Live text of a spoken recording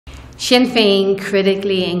Sinn Féin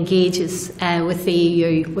critically engages with the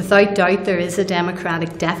EU. Without doubt, there is a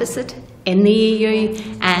democratic deficit in the EU,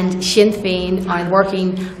 and Sinn Féin are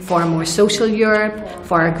working for a more social Europe,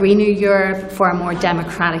 for a greener Europe, for a more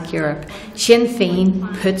democratic Europe. Sinn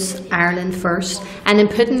Féin puts Ireland first, and in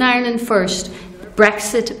putting Ireland first,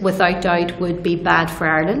 Brexit, without doubt, would be bad for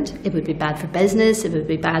Ireland. It would be bad for business, it would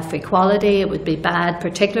be bad for equality, it would be bad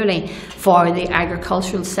particularly for the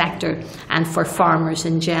agricultural sector and for farmers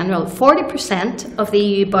in general. 40% of the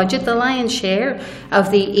EU budget, the lion's share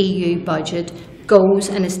of the EU budget, goes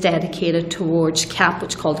and is dedicated towards CAP,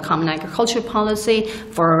 which is called the Common Agricultural Policy,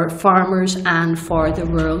 for farmers and for the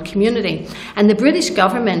rural community. And the British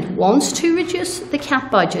government wants to reduce the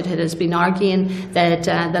CAP budget. It has been arguing that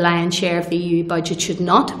the lion's share of the EU budget should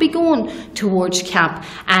not be going towards CAP.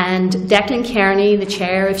 And Declan Kearney, the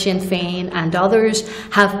chair of Sinn Féin, and others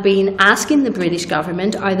have been asking the British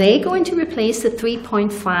government, are they going to replace the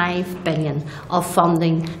 3.5 billion of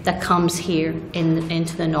funding that comes here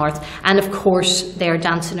into the north? And of course, they're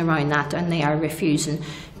dancing around that and they are refusing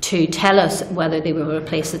to tell us whether they will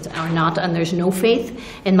replace it or not. And there's no faith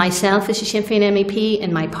in myself as a Sinn Féin MEP,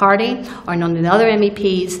 in my party, or none of the other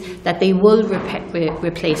MEPs, that they will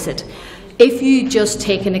replace it. If you just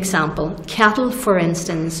take an example, cattle, for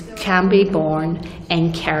instance, can be born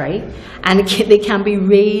in Kerry and they can be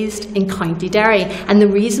raised in County Derry. And the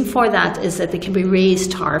reason for that is that they can be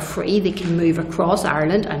raised tariff-free. They can move across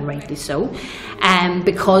Ireland, and rightly so,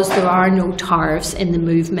 because there are no tariffs in the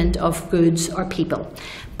movement of goods or people.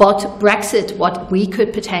 But Brexit, what we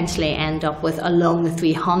could potentially end up with along the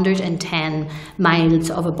 310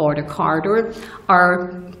 miles of a border corridor,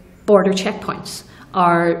 are border checkpoints.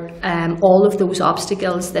 Are all of those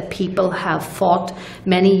obstacles that people have fought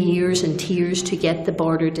many years and tears to get the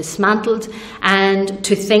border dismantled, and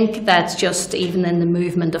to think that just even in the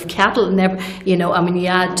movement of cattle, never, you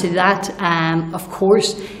add to that, of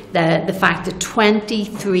course, the fact that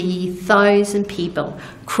 23,000 people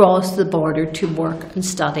cross the border to work and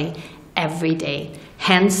study every day.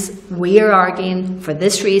 Hence, we are arguing for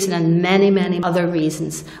this reason and many, many other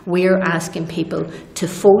reasons. We are asking people to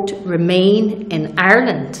vote Remain in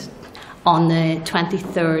Ireland on the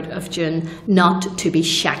 23rd of June, not to be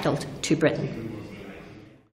shackled to Britain.